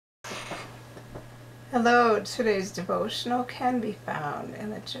Hello, today's devotional can be found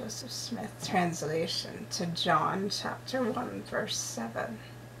in the Joseph Smith translation to John chapter 1 verse 7.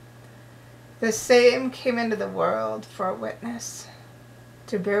 The same came into the world for a witness,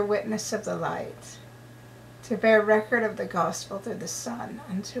 to bear witness of the light, to bear record of the gospel through the Son,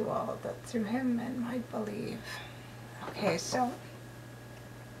 unto all that through him men might believe. Okay, so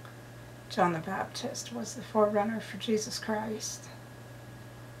John the Baptist was the forerunner for Jesus Christ.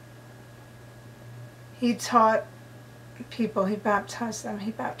 He taught people, he baptized them, he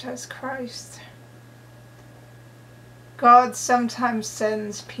baptized Christ. God sometimes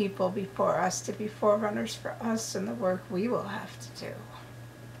sends people before us to be forerunners for us in the work we will have to do.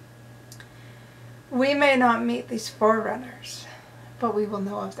 We may not meet these forerunners, but we will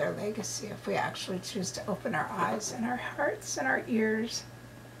know of their legacy if we actually choose to open our eyes and our hearts and our ears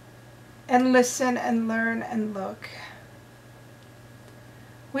and listen and learn and look.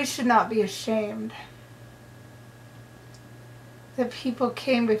 We should not be ashamed that people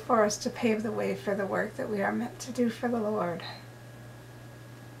came before us to pave the way for the work that we are meant to do for the Lord.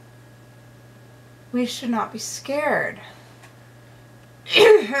 We should not be scared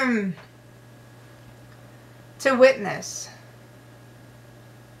to witness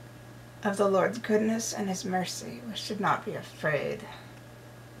of the Lord's goodness and his mercy. We should not be afraid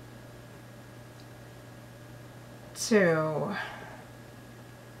to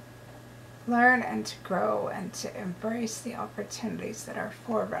learn and to grow and to embrace the opportunities that our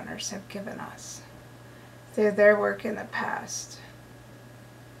forerunners have given us through their work in the past.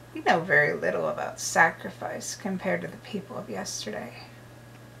 We know very little about sacrifice compared to the people of yesterday,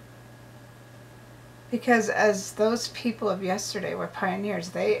 because as those people of yesterday were pioneers,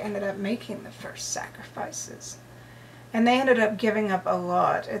 they ended up making the first sacrifices, and they ended up giving up a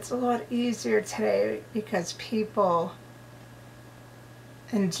lot. It's a lot easier today because people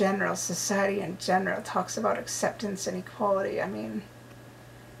in general, society in general, talks about acceptance and equality. I mean,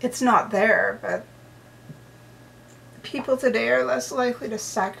 it's not there, but people today are less likely to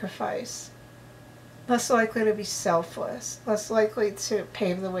sacrifice, less likely to be selfless, less likely to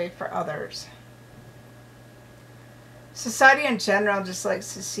pave the way for others. Society in general just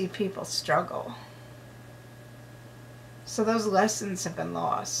likes to see people struggle. So those lessons have been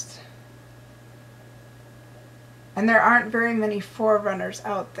lost. And there aren't very many forerunners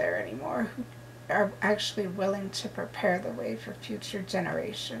out there anymore who are actually willing to prepare the way for future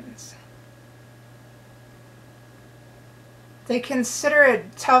generations. They consider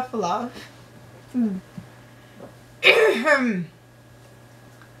it tough love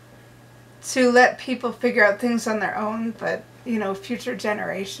to let people figure out things on their own, but, future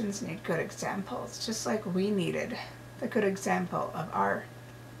generations need good examples, just like we needed the good example of our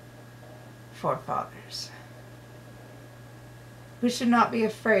forefathers. We should not be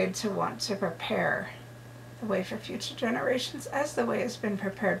afraid to want to prepare the way for future generations as the way has been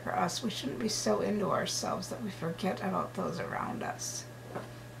prepared for us. We shouldn't be so into ourselves that we forget about those around us.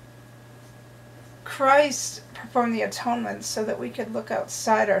 Christ performed the atonement so that we could look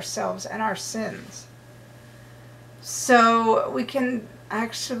outside ourselves and our sins, so we can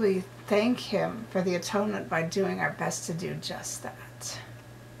actually thank him for the atonement by doing our best to do just that.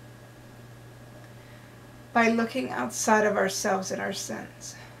 By looking outside of ourselves and our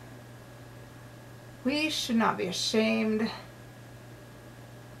sins. We should not be ashamed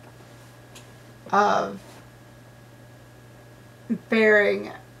of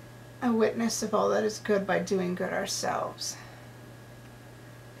bearing a witness of all that is good by doing good ourselves,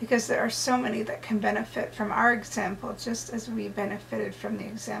 because there are so many that can benefit from our example just as we benefited from the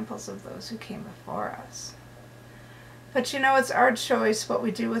examples of those who came before us. But it's our choice what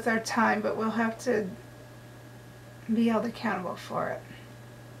we do with our time, but we'll have to be held accountable for it.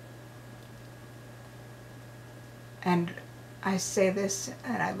 And I say this,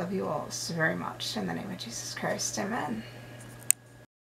 and I love you all so very much. In the name of Jesus Christ, amen.